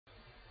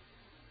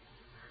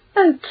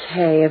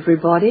Okay,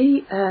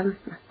 everybody.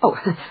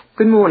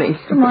 Good morning.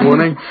 Good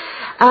morning.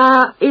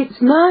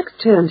 It's Mark's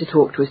turn to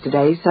talk to us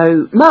today,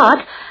 so Mark,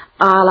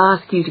 I'll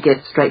ask you to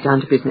get straight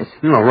down to business.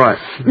 All right.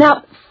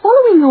 Now,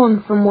 following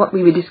on from what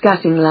we were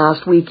discussing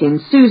last week in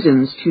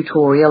Susan's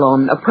tutorial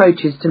on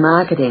approaches to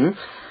marketing,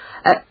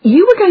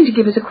 you were going to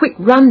give us a quick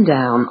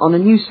rundown on a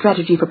new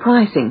strategy for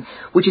pricing,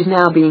 which is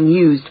now being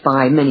used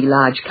by many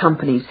large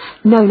companies,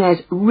 known as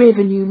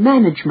revenue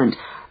management,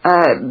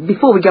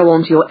 before we go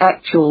on to your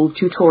actual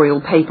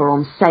tutorial paper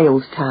on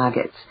sales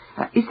targets.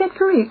 Is that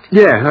correct?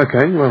 Yeah,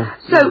 okay, well...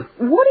 So,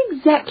 what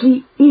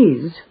exactly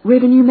is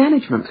revenue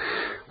management?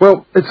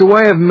 Well, it's a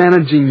way of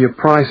managing your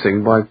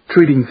pricing by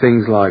treating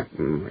things like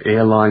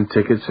airline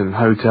tickets and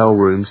hotel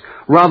rooms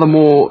rather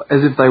more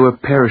as if they were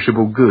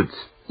perishable goods.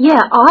 Yeah,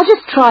 I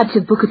just tried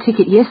to book a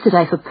ticket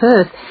yesterday for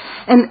Perth,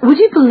 and would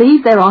you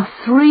believe there are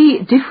 3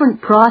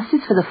 different prices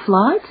for the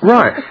flight?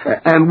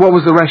 Right, and what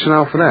was the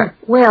rationale for that?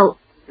 Well,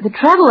 the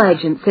travel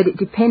agent said it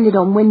depended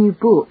on when you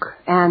book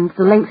and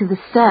the length of the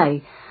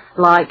stay.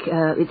 Like,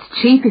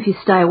 it's cheap if you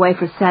stay away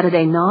for a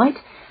Saturday night,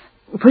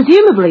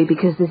 presumably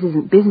because this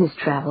isn't business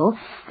travel,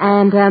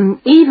 and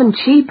even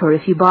cheaper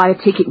if you buy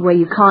a ticket where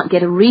you can't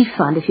get a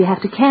refund if you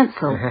have to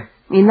cancel.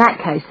 In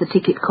that case, the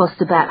ticket costs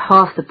about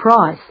half the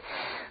price.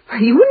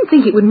 You wouldn't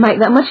think it would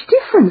make that much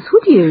difference,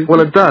 would you?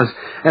 Well, it does,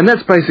 and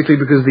that's basically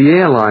because the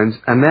airlines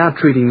are now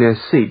treating their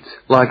seats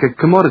like a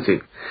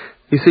commodity.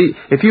 You see,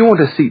 if you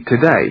want a seat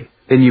today,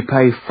 then you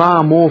pay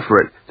far more for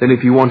it than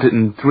if you want it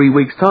in 3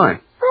 weeks' time.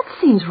 That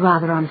seems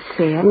rather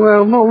unfair.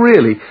 Well, not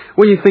really.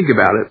 When you think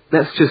about it,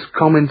 that's just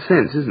common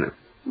sense, isn't it?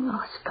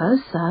 Well, I suppose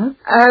so.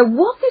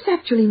 What this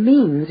actually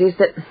means is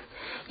that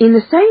in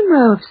the same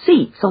row of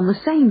seats on the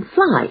same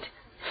flight,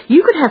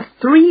 you could have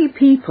 3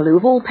 people who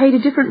have all paid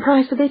a different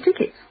price for their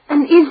tickets.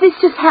 And is this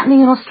just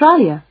happening in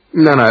Australia?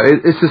 No,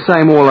 it's the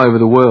same all over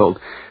the world.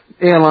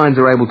 Airlines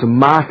are able to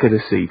market a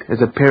seat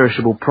as a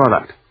perishable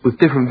product with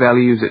different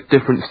values at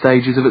different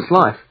stages of its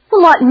life.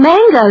 Well, like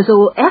mangoes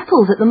or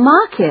apples at the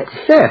market.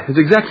 Yeah, it's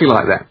exactly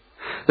like that.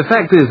 The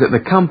fact is that the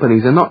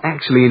companies are not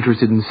actually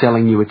interested in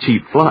selling you a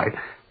cheap flight.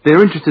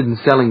 They're interested in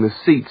selling the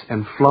seats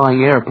and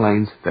flying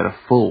airplanes that are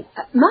full.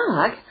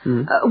 Mark,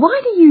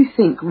 why do you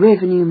think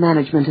revenue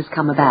management has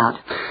come about?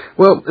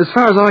 Well, as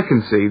far as I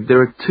can see,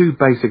 there are 2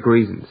 basic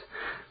reasons.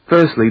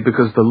 Firstly,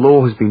 because the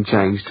law has been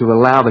changed to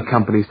allow the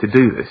companies to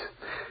do this.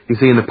 You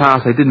see, in the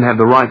past, they didn't have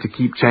the right to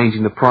keep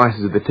changing the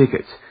prices of the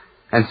tickets.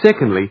 And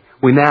secondly,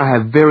 we now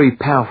have very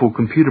powerful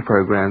computer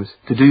programs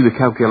to do the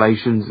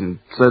calculations, and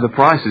so the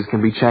prices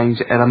can be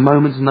changed at a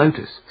moment's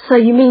notice. So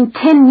you mean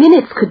 10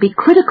 minutes could be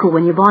critical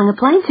when you're buying a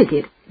plane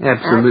ticket?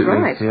 Absolutely.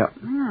 That's right. Yep.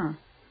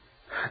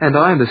 And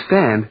I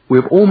understand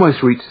we've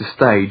almost reached the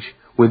stage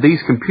where these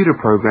computer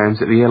programs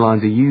that the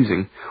airlines are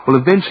using will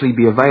eventually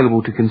be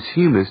available to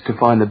consumers to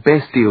find the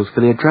best deals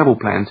for their travel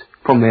plans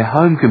from their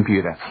home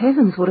computer.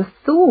 Heavens, what a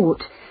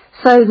thought.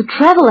 So the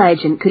travel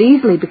agent could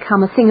easily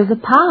become a thing of the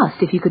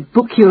past if you could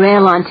book your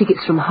airline tickets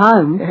from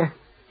home.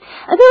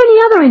 Are there any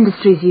other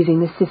industries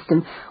using this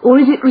system, or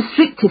is it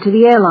restricted to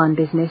the airline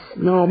business?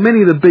 No,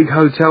 many of the big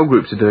hotel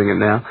groups are doing it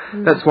now.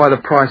 That's why the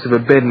price of a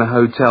bed in a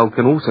hotel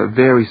can also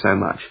vary so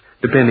much,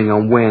 depending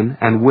on when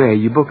and where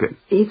you book it.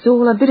 It's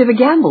all a bit of a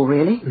gamble,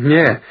 really.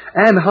 Yeah,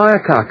 and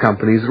hire car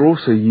companies are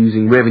also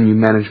using revenue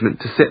management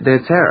to set their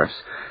tariffs,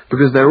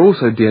 because they're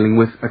also dealing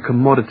with a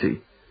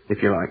commodity,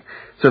 if you like.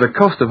 So the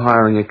cost of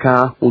hiring a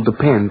car will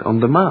depend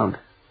on demand.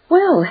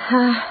 Well,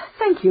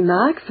 thank you,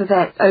 Mark, for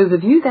that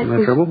overview. That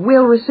was trouble.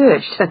 well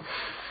researched.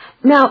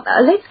 Now,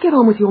 let's get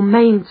on with your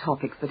main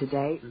topic for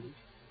today.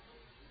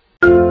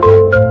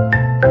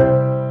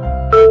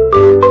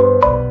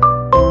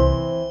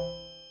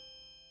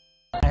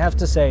 I have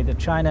to say that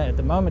China at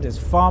the moment is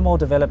far more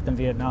developed than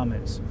Vietnam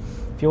is.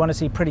 If you want to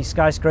see pretty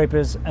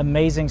skyscrapers,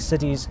 amazing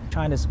cities,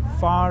 China's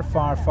far,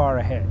 far, far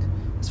ahead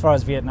as far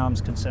as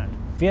Vietnam's concerned.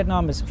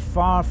 Vietnam is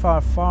far, far,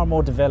 far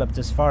more developed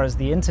as far as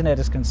the internet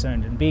is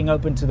concerned and being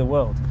open to the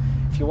world.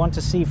 If you want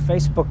to see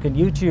Facebook and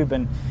YouTube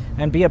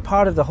and be a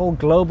part of the whole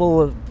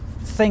global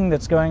thing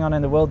that's going on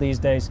in the world these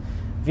days,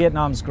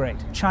 Vietnam's great.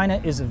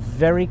 China is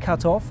very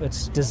cut off.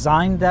 It's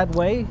designed that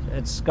way.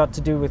 It's got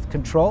to do with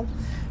control.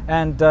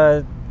 And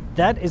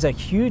that is a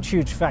huge,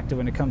 huge factor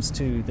when it comes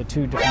to the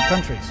 2 different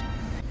countries.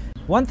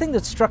 One thing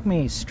that struck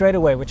me straight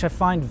away, which I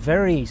find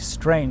very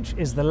strange,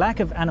 is the lack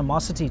of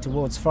animosity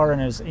towards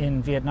foreigners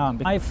in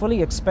Vietnam. I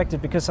fully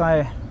expected, because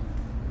I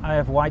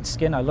have white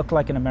skin, I look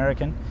like an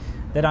American,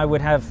 that I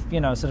would have,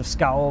 sort of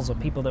scowls or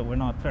people that were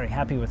not very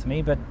happy with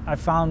me, but I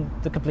found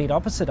the complete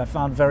opposite. I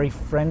found very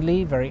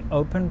friendly, very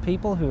open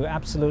people who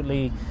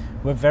absolutely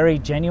were very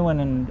genuine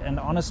and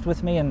honest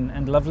with me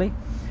and lovely.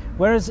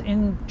 Whereas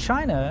in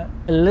China,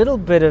 a little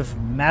bit of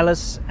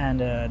malice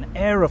and an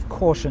air of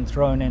caution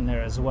thrown in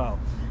there as well.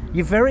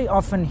 You very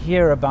often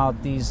hear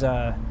about these,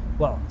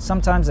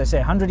 sometimes they say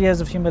 100 years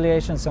of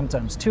humiliation,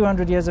 sometimes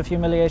 200 years of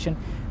humiliation.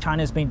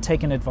 China's been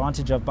taken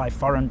advantage of by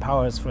foreign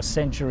powers for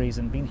centuries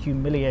and been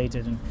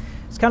humiliated. And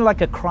it's kind of like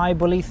a cry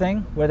bully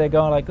thing, where they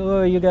go like,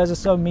 oh, you guys are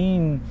so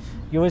mean,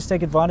 you always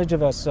take advantage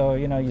of us, so,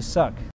 you suck.